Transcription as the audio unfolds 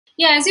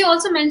Yeah, as you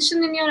also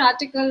mentioned in your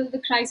article, The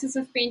Crisis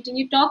of Painting,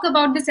 you talk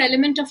about this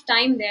element of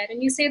time there.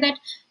 And you say that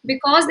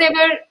because they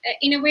were,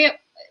 in a way,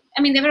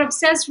 I mean, they were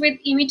obsessed with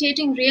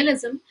imitating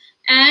realism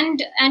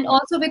and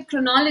also with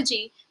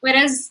chronology, Yeah,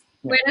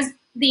 whereas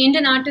the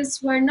Indian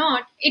artists were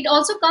not. It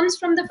also comes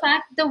from the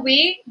fact the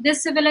way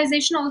this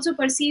civilization also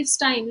perceives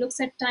time, looks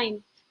at time,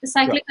 the yeah,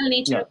 cyclical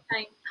nature yeah, of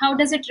time. How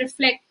does it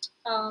reflect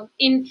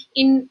in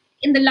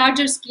the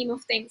larger scheme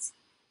of things?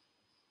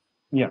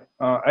 yeah.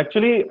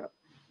 Actually,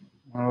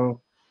 uh,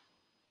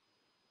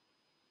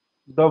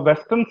 the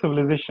Western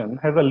civilization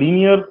has a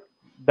linear,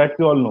 that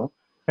we all know,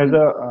 has Hmm.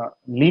 a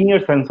linear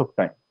sense of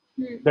time.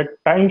 Hmm. That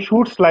time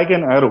shoots like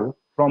an arrow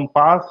from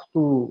past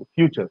to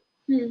future,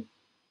 Hmm.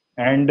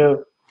 and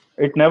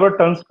it never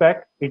turns back.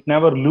 It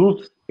never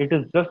loops. It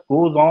is just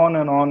goes on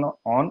and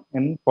on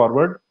in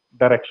forward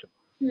direction.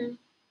 Hmm.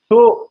 So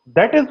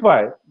that is why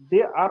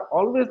they are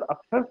always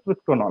obsessed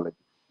with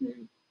chronology.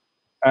 Hmm.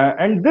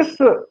 And this,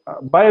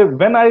 by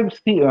when I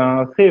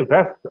say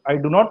West, I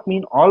do not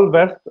mean all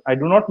West. I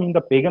do not mean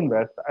the pagan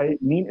West. I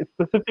mean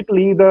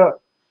specifically the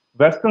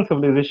Western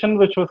civilization,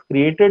 which was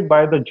created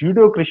by the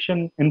Judeo-Christian,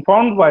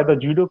 informed by the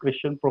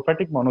Judeo-Christian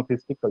prophetic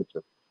monotheistic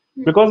culture.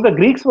 Hmm. Because the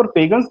Greeks were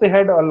pagans, they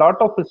had a lot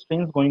of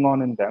strains going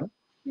on in them,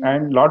 Hmm.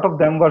 and a lot of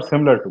them were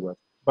similar to us.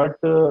 But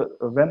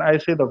when I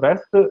say the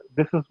West,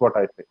 this is what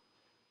I say,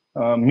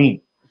 mean.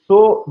 So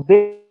they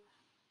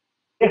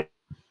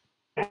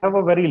have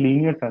a very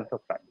linear sense of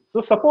time.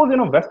 So suppose in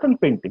a Western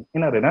painting,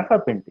 in a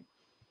Renaissance painting,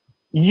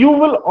 you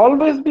will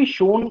always be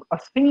shown a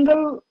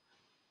single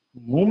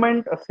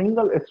moment, a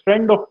single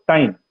strand of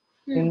time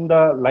in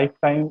the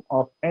lifetime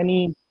of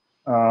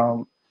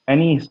Hmm.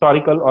 any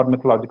historical or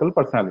mythological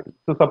personality.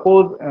 So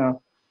suppose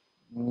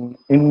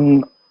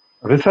in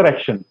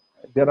resurrection,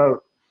 there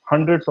are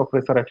hundreds of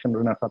resurrection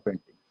Renaissance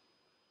paintings.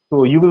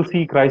 So you will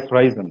see Christ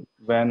risen.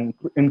 When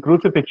in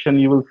crucifixion,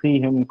 you will see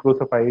him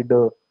crucified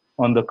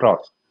on the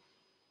cross.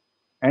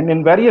 And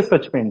in various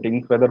such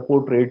paintings, whether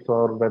portraits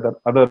or whether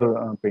other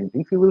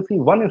paintings, you will see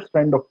one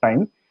strand of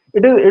time.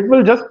 It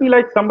will just be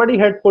like somebody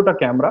had put a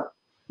camera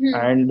Hmm.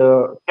 and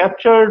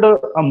captured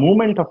a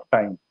moment of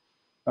time,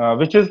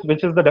 which is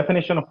the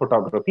definition of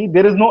photography.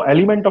 There is no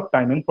element of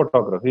time in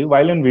photography,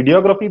 while in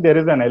videography there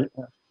is an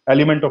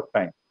element of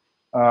time.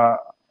 Uh,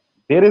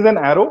 there is an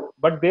arrow,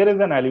 but there is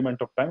an element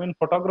of time. In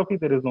photography,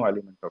 there is no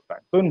element of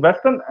time. So in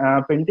Western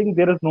painting,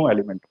 there is no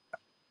element of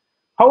time.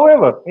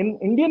 However, in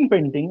Indian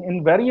painting,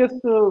 in various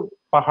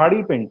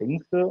Pahadi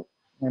paintings,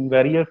 in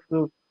various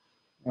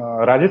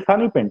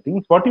Rajasthani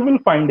paintings, what you will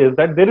find is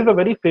that there is a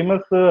very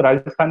famous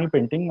Rajasthani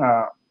painting.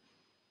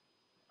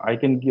 I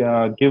can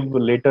give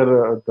later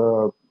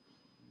the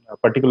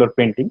particular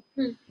painting.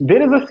 Hmm.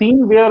 There is a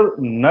scene where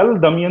Nal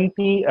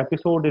Damayanti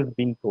episode is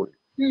being told.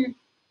 Hmm.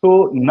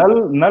 So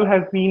Nal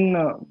has been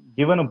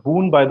given a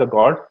boon by the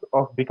gods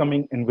of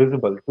becoming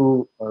invisible to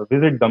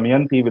visit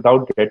Damayanti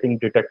without getting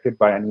detected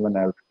by anyone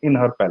else in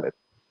her palace.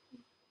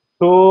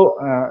 So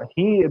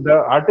the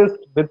artist,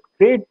 with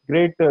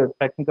great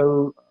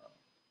technical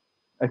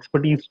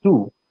expertise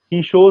too,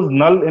 he shows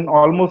Null in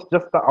almost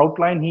just the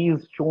outline. He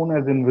is shown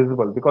as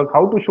invisible because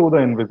how to show the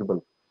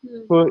invisible?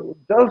 Hmm. So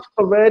just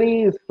a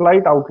very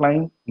slight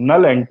outline,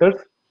 Null enters,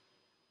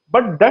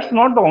 but that's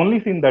not the only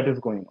scene that is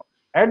going on.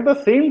 At the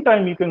same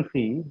time, you can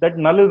see that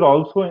Null is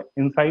also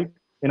inside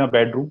in a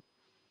bedroom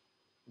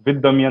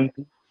with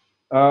Damayanti.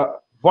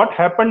 What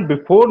happened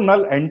before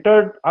Null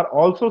entered are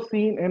also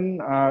seen in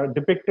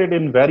depicted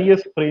in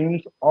various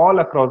frames all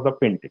across the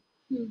painting.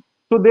 Hmm.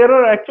 So there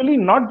are actually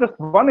not just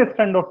one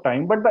strand of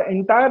time, but the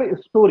entire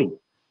story.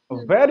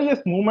 Hmm. Various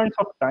moments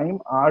of time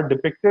are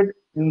depicted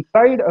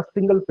inside a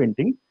single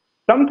painting,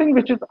 something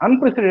which is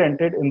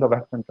unprecedented in the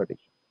Western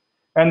tradition.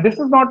 And this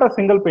is not a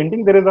single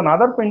painting. There is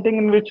another painting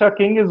in which a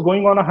king is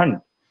going on a hunt.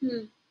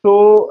 Hmm.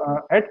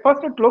 So at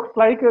first it looks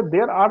like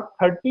there are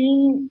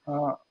 13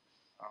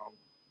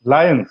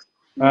 lions,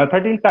 Hmm.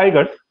 13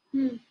 tigers.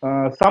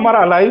 Hmm. Some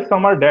are alive,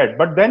 some are dead.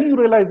 But then you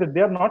realize that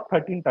they are not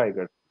 13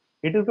 tigers.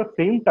 It is the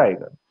same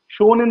tiger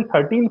shown in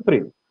 13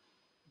 frames,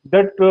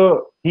 that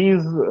he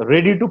is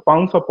ready to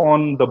pounce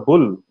upon the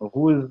bull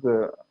who is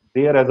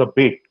there as a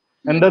bait.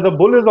 And Hmm. the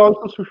bull is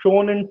also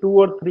shown in two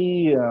or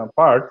three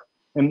parts.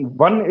 In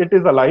one, it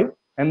is alive,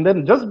 and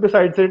then just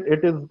besides it,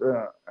 it is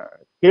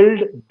killed,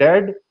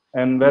 dead,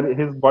 and where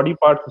his body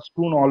parts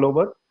strewn all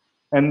over.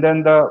 And then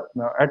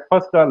at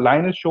first the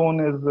lion is shown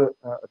is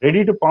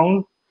ready to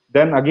pounce.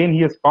 Then again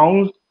he is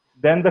pounced.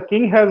 Then the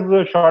king has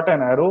shot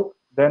an arrow.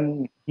 Then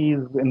he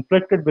is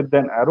inflicted with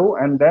an arrow,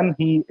 and then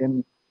he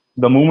in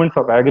the moments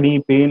of agony,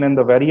 pain, and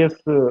the various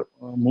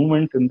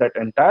moments in that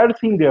entire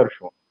scene they are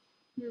shown.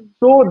 Hmm.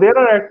 So there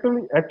are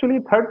actually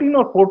 13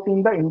 or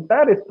 14. The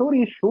entire story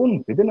is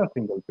shown within a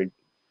single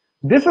painting.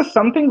 This is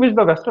something which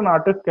the Western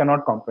artist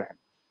cannot comprehend,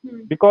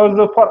 Hmm. because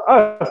for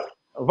us,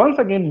 once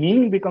again,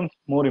 meaning becomes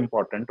more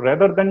important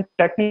rather than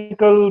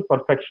technical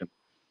perfection.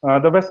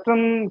 The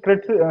Western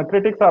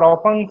critics are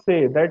often say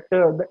that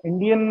the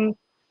Indian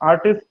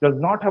artist does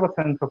not have a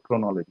sense of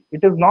chronology.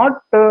 It is not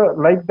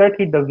like that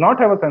he does not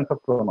have a sense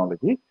of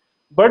chronology,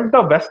 But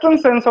the Western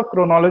sense of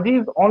chronology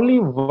is only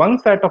one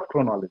set of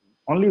chronology,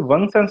 only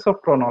one sense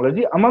of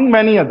chronology among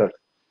many others.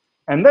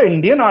 And the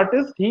Indian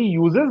artist, he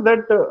uses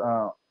that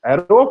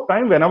arrow of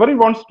time whenever he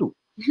wants to,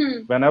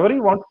 whenever he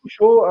wants to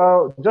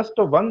show just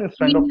one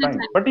strand of Linear time.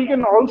 time.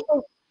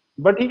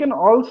 But he can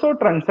also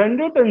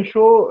transcend it and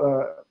show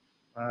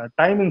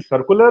time in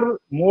circular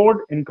mode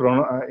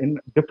in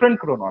different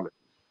chronology.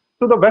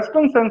 So the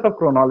Western sense of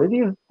chronology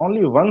is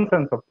only one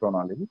sense of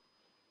chronology.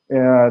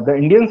 The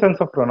Indian sense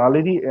of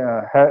chronology,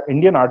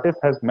 Indian artist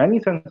has many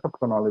sense of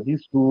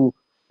chronologies to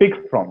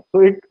pick from. So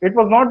it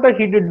was not that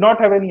he did not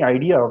have any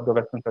idea of the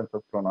Western sense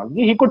of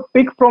chronology. He could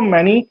pick from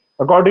many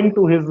according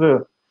to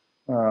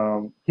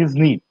his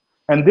need.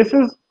 And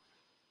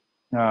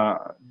uh,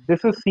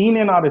 this is seen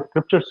in our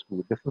scriptures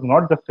too. This is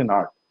not just in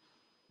art,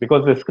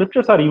 because the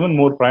scriptures are even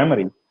more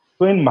primary.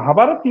 So in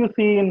Mahabharata, you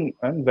see, in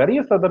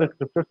various other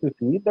scriptures, you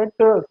see that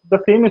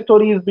the same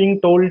story is being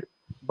told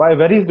by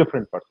various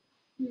different persons.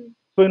 Hmm.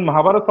 So in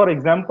Mahabharata, for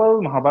example,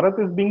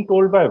 Mahabharata is being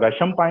told by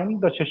Vaishampayana,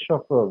 the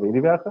Shishya of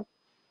Vedivyasa.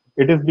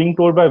 It is being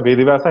told by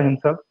Vedivyasa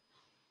himself.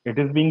 It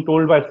is being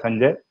told by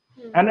Sanjay.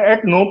 Hmm. And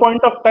at no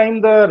point of time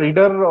the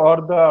reader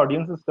or the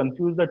audience is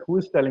confused that who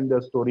is telling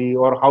the story,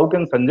 or how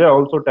can Sanjay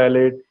also tell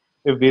it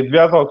if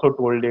Vedvyas also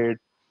told it,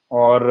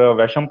 or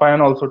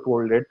Vaishampayan also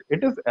told it.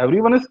 It is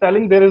everyone is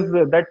telling. There is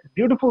that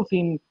beautiful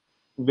scene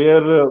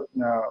where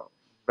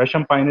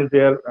Vaishampayan is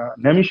there,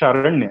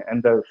 Naimisharanya,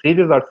 and the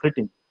sages are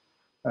sitting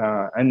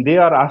and they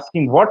are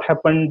asking what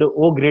happened,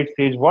 oh great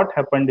sage, what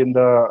happened in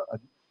the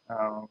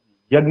uh,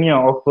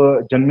 yajna of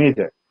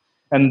Janmeja.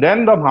 And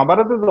then the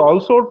Mahabharata is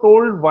also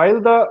told while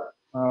the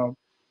uh,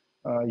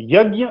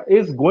 yajna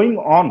is going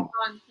on.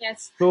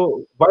 Yes.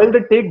 So while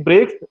they take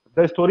breaks,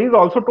 the story is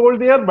also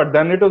told there, but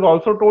then it is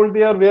also told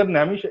there where in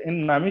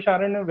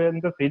Naimisharanya, when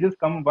the sages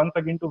come once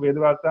again to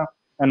Vedvyasa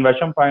and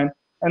Vaishampayan,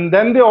 and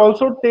then they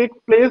also take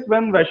place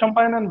when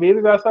Vaishampayan and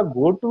Vedvyasa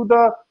go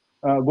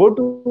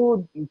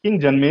to King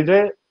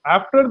Janmejay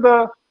after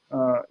the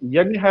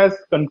yajna has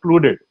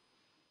concluded.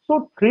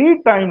 So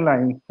three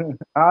timelines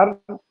are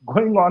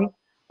going on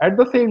at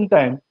the same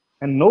time,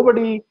 and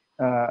nobody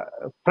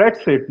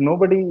frets it.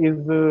 Nobody is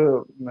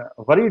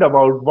worried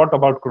about what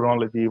about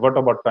chronology, what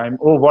about time.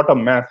 Oh, what a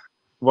mess!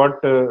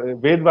 What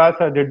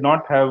Vedvyasa did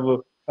not have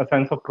a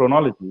sense of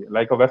chronology.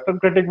 Like a Western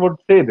critic would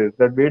say this,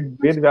 that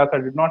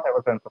Vedvyasa did not have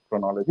a sense of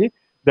chronology.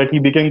 That he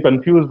became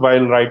confused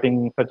while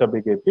writing such a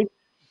big epic,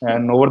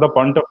 and over the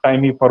point of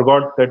time he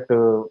forgot that.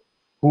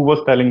 Who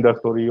was telling the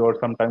story, or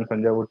sometimes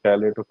Sanjay would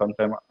tell it, or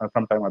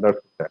sometime others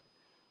would tell.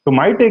 So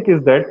my take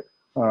is that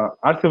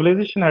our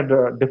civilization had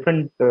a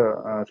different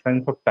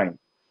sense of time,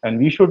 and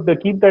we should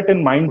keep that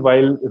in mind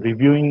while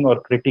reviewing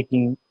or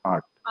critiquing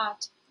art.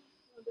 Art.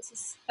 Oh, this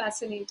is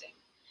fascinating.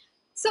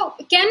 So,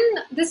 can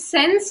this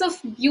sense of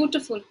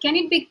beautiful, can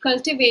it be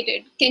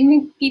cultivated?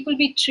 Can people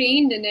be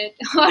trained in it,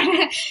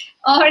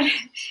 or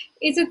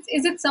is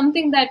it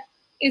something that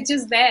is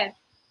just there?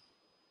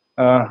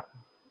 Uh,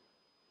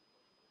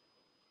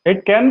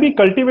 it can be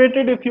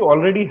cultivated if you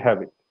already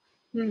have it.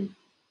 Hmm.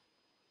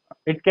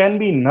 It can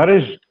be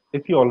nourished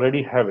if you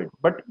already have it.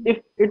 But if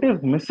it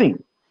is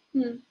missing,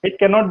 Hmm. it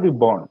cannot be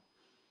born.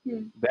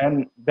 Hmm.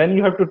 Then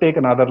you have to take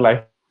another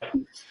life.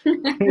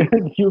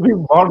 You be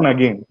born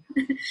again.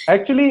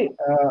 Actually,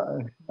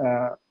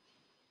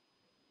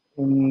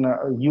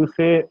 you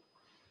say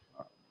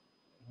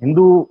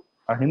Hindu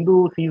a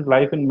Hindu sees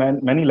life in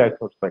many life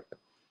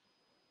perspectives.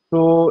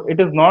 So it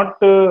is not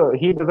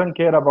he doesn't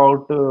care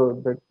about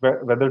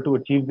whether to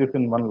achieve this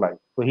in one life.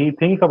 So he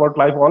thinks about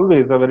life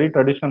always. A very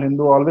traditional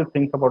Hindu always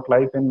thinks about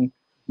life in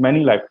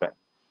many lifetimes.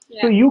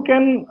 So Yeah.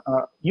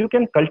 you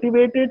can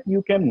cultivate it,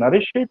 you can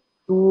nourish it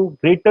to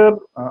greater.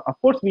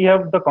 Of course, we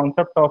have the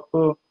concept of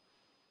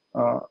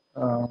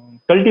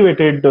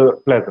cultivated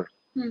pleasures.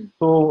 Hmm.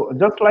 So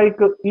just like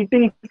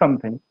eating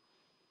something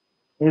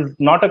is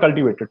not a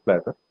cultivated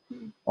pleasure,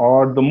 Hmm.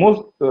 or the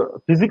most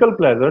physical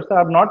pleasures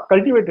are not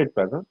cultivated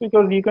pleasures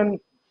because you can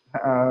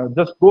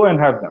just go and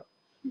have them.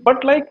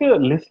 But like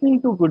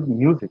listening to good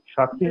music,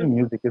 Shastriya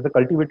music is a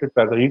cultivated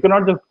pleasure. You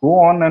cannot just go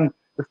on and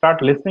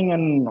start listening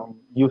and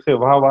you say,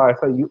 wow, wow.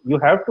 So you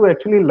have to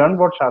actually learn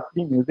what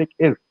Shastriya music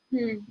is.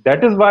 Hmm.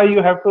 That is why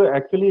you have to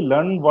actually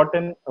learn what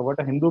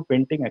a Hindu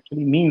painting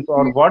actually means,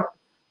 or Hmm. what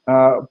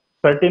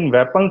certain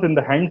weapons in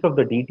the hands of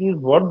the deities,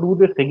 what do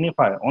they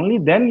signify. Only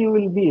then you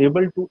will be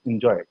able to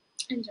enjoy it.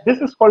 Enjoy. This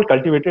is called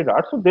cultivated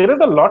art. So there is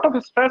a lot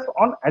of stress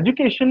on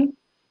education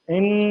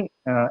in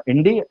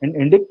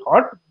Indic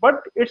thought, but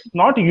it's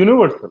not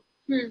universal.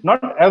 Hmm.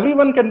 Not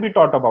everyone can be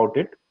taught about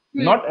it.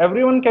 Hmm. Not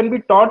everyone can be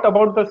taught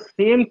about the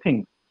same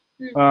thing.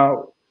 Hmm.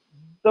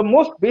 The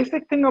most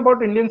basic thing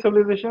about Indian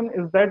civilization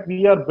is that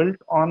we are built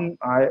on.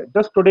 I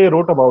just today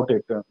wrote about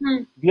it.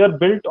 Hmm. We are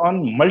built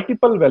on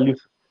multiple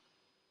values.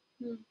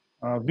 Hmm.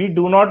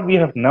 We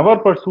have never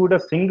pursued a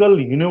single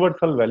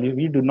universal value.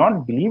 We do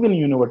not believe in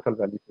universal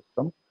value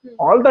system. Hmm.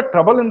 All the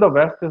trouble in the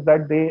West is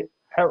that they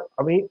have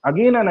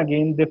again and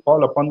again they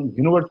fall upon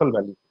universal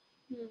values.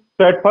 Hmm.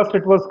 So at first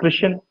it was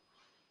Christian,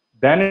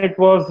 then it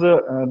was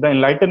the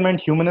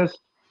Enlightenment humanist,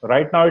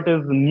 Right now, it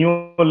is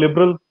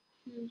neoliberal.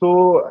 Hmm.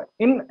 So,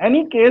 in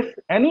any case,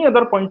 any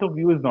other point of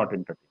view is not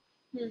entertaining.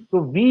 Hmm. So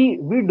we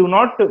do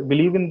not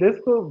believe in this.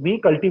 So we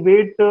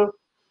cultivate,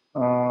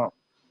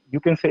 you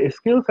can say,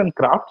 skills and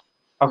crafts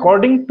Hmm.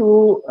 according to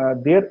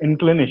their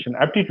inclination,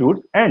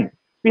 aptitudes, and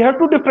we have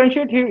to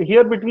differentiate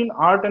here between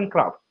art and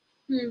craft.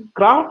 Hmm.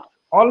 Crafts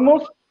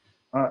almost,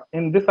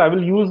 in this I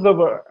will use the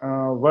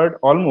word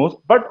almost,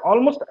 but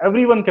almost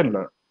everyone can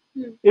learn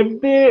Hmm. if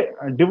they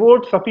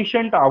devote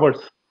sufficient hours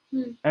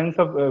Hmm. and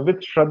with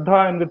Shraddha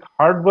and with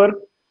hard work.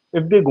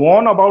 If they go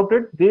on about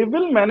it, they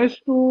will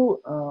manage to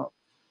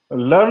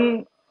learn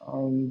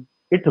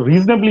it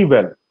reasonably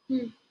well,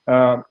 Hmm.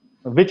 uh,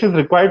 which is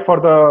required for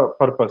the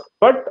purpose.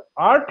 But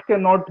art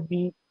cannot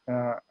be,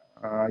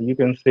 you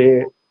can say,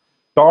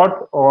 taught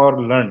or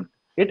learned.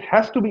 It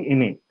has to be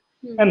innate.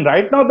 Hmm. And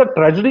right now, the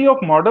tragedy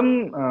of modern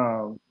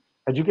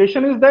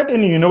education is that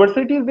in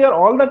universities they are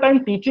all the time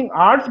teaching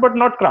arts but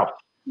not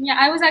crafts. Yeah,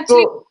 I was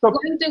actually So, so,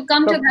 going to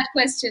come to so that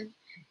question.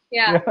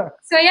 Yeah. yeah,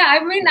 So yeah,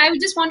 I mean, I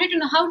just wanted to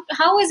know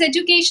how is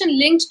education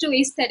linked to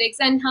aesthetics,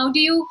 and how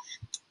do you?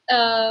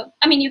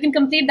 I mean, you can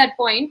complete that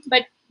point,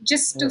 but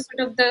just to yeah,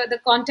 sort of the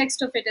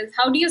context of it is,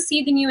 how do you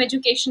see the new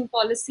education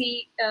policy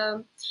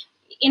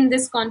in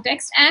this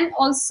context, and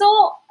also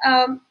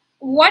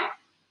what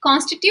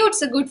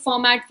constitutes a good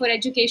format for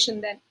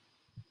education then?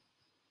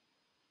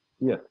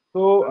 yes.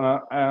 So,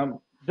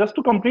 just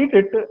to complete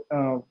it,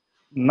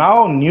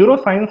 now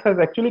neuroscience has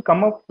actually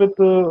come up with,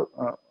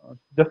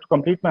 just to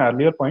complete my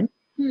earlier point,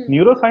 Hmm.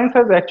 neuroscience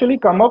has actually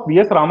come up.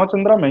 V.S.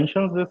 Ramachandra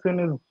mentions this in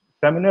his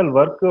seminal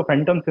work,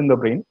 Phantoms in the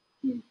Brain.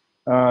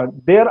 Hmm.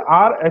 There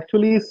are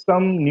actually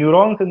some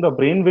neurons in the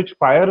brain which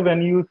fire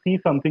when you see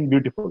something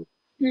beautiful.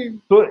 Hmm.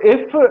 So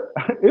if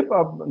if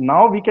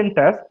now we can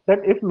test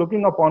that if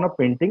looking upon a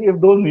painting, if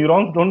those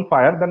neurons don't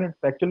fire, then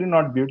it's actually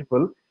not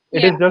beautiful.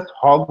 It Yeah. is just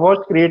hogwash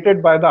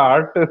created by the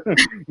art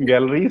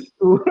galleries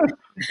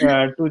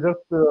to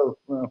just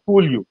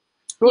fool you.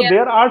 So Yeah.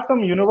 there are some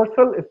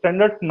universal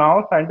standards now,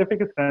 scientific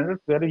standards,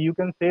 where you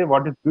can say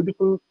what is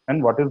beautiful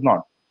and what is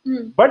not.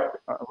 Hmm. But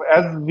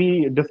as we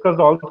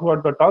discussed all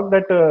throughout the talk,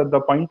 that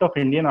the point of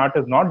Indian art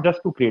is not just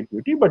to create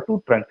beauty, but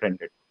to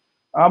transcend it.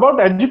 About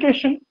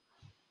education,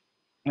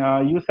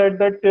 you said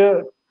that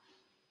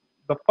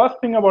the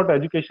first thing about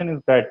education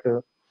is that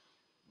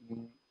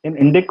in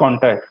Indic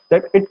context,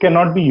 that it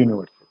cannot be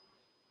universal.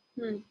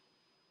 Hmm.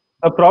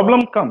 A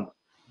problem comes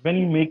when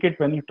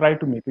you try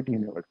to make it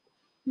universal.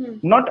 Hmm.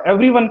 Not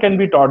everyone can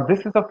be taught.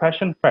 This is a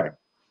fashion fad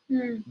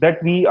Hmm.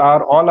 that we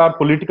are all our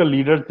political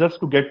leaders just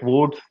to get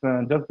votes,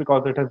 just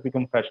because it has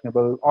become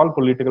fashionable. All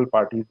political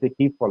parties they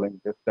keep following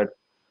this. That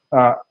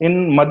in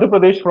Madhya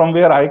Pradesh, from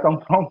where I come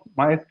from,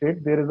 my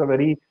state, there is a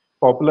very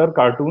popular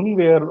cartoon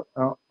where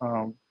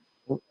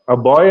a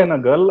boy and a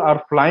girl are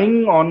flying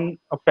on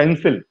a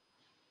pencil,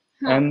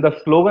 Huh. and the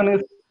slogan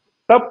is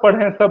 "सब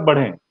पढ़ें सब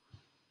बढ़ें."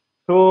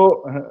 तो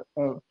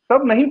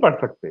सब नहीं पढ़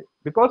सकते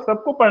because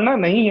सबको पढ़ना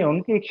नहीं है,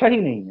 उनकी इच्छा ही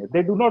नहीं है,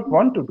 they do not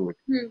want to do it.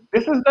 Hmm.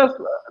 This is just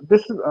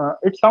this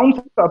it sounds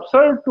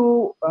absurd to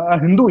a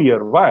Hindu ear.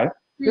 Why?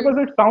 Hmm. Because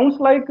it sounds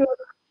like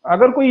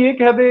अगर कोई ये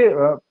कह दे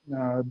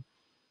uh,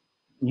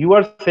 you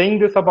are saying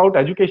this about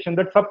education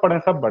that सब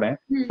पढ़ें.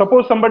 Hmm.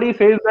 Suppose somebody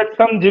says that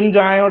some gym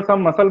जाएं और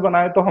some muscle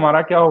बनाए, तो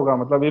हमारा क्या होगा?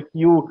 मतलब if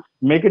you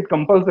make it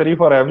compulsory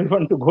for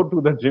everyone to go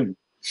to the gym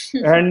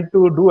and to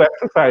do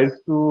exercise,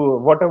 to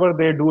whatever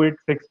they do it,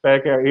 6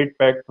 pack या 8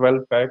 pack 12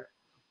 pack,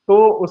 तो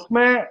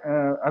उसमें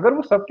अगर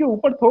वो सबके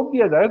ऊपर थोप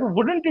दिया जाए, तो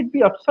wouldn't it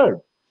be absurd?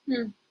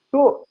 Hmm.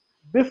 So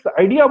this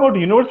idea about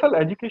universal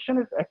education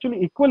is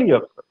actually equally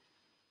absurd.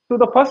 So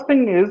the first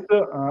thing is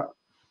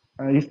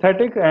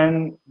aesthetic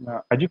and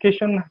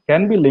education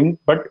can be linked,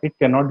 but it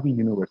cannot be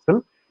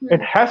universal.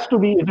 It Hmm. has to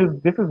be. It is.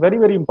 This is very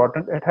very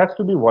important. It has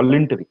to be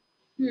voluntary.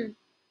 Hmm.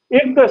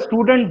 If the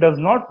student does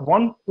not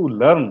want to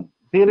learn,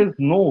 there is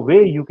no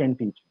way you can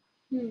teach.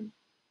 Hmm.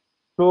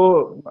 So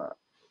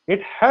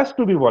it has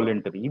to be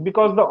voluntary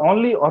because the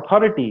only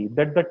authority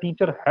that the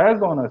teacher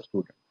has on a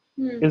student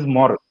Hmm. is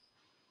moral.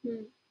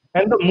 Hmm.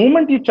 And the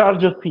moment you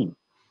charge a fee,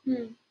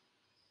 Hmm.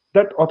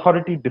 that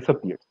authority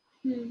disappears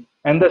Hmm.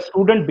 and the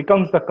student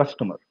becomes the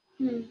customer.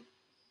 Hmm.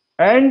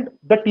 And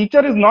the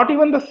teacher is not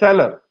even the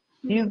seller,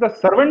 he Hmm. is the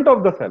servant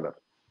of the seller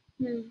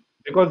Hmm.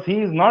 because he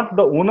is not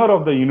the owner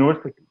of the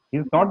university, he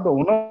is not the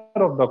owner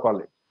of the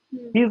college,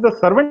 he is Hmm. the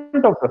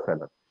servant of the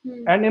seller.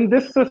 And Hmm. in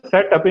this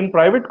setup, in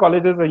private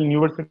colleges and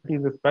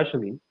universities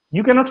especially,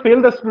 you cannot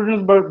fail the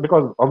students, but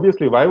because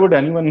obviously, why would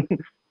anyone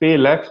pay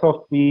lakhs of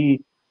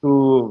fee to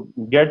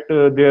get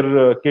their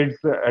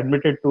kids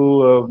admitted to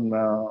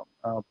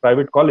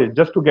private college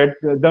just to get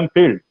them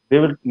failed? They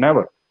will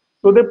never.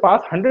 So they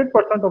pass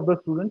 100% of the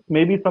students,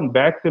 maybe some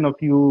backs in a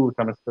few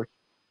semesters,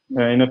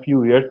 in a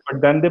few years,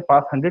 but then they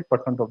pass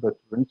 100% of the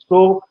students.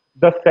 So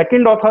the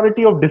second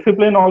authority of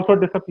discipline also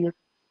disappears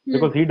Hmm.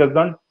 because he does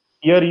not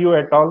hear you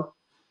at all.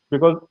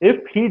 Because if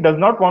he does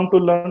not want to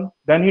learn,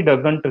 then he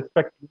doesn't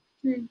respect you.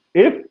 Hmm.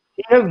 If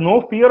he has no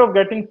fear of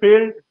getting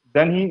failed,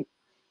 then he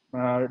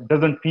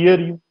doesn't fear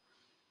you.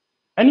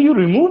 And you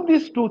remove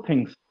these two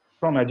things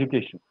from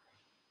education.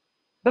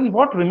 then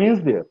what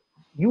remains there?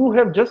 You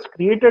have just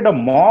created a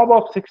mob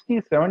of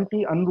 60,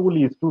 70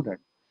 unruly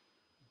students.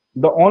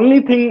 The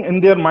only thing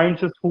in their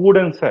minds is food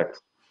and sex.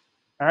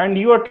 And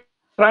you are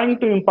trying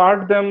to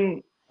impart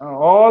them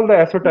all the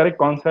esoteric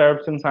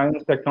concepts in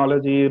science,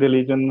 technology,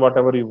 religion,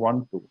 whatever you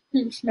want to.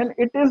 And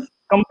it is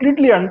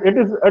it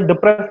is a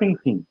depressing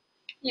thing.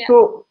 Yeah.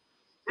 So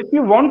if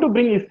you want to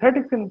bring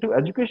aesthetics into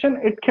education,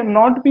 it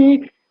cannot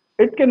be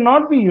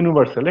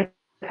universal. It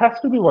has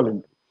to be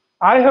voluntary.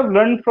 I have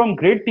learned from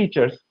great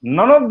teachers.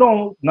 None of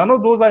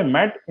those I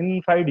met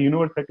inside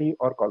university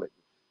or college.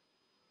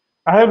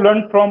 I have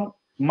learned from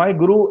my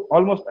guru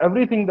almost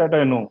everything that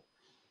I know.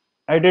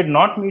 I did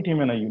not meet him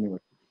in a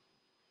university.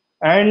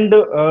 And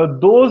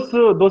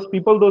those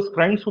people, those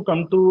friends who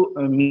come to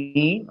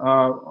me,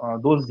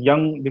 those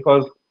young,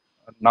 because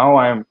now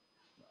I am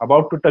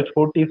about to touch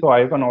 40, so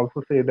I can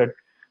also say that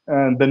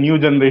the new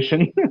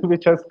generation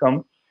which has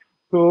come.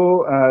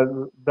 So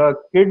the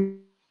kids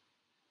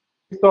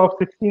of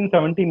 16,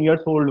 17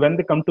 years old, when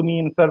they come to me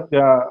and sir,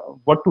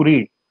 what to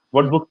read,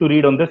 what book to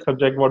read on this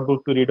subject, what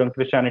book to read on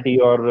Christianity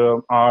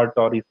or art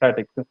or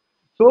aesthetics.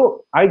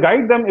 So I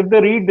guide them. If they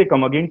read, they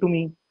come again to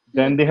me.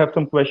 Then they have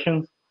some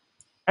questions,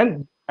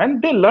 and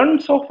they learn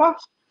so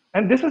fast.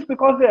 And this is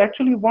because they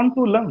actually want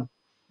to learn.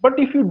 But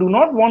if you do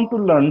not want to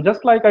learn,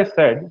 just like I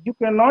said, you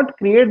cannot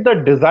create the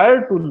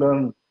desire to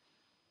learn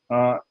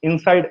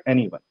inside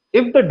anyone.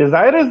 If the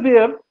desire is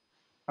there,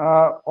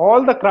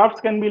 all the crafts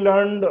can be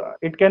learned,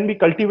 it can be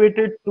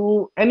cultivated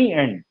to any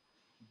end.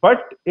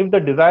 But if the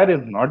desire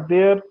is not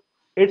there,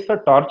 it's a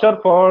torture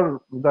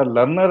for the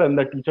learner and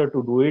the teacher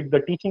to do it.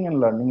 The teaching and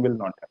learning will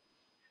not happen.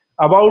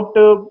 About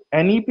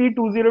NEP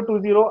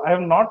 2020, I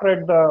have not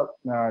read the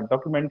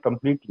document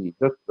completely,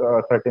 just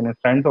certain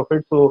strands of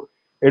it. So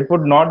it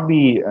would not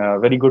be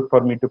very good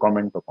for me to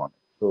comment upon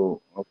it.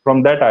 So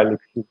from that, I'll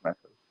excuse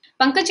myself.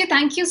 Pankaj,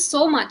 thank you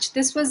so much.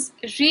 This was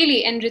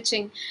really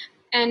enriching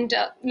and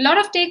a lot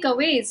of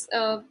takeaways.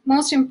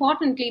 Most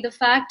importantly, the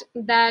fact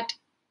that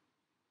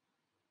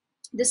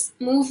this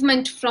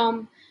movement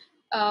from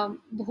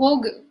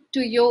bhog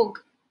to yog,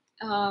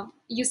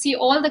 you see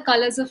all the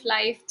colors of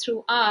life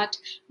through art,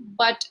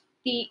 but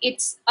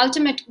its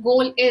ultimate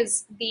goal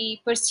is the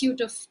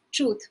pursuit of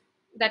truth,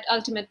 that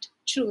ultimate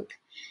truth.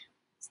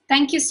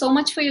 Thank you so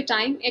much for your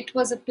time. It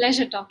was a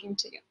pleasure talking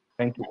to you.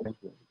 Thank you. Thank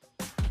you.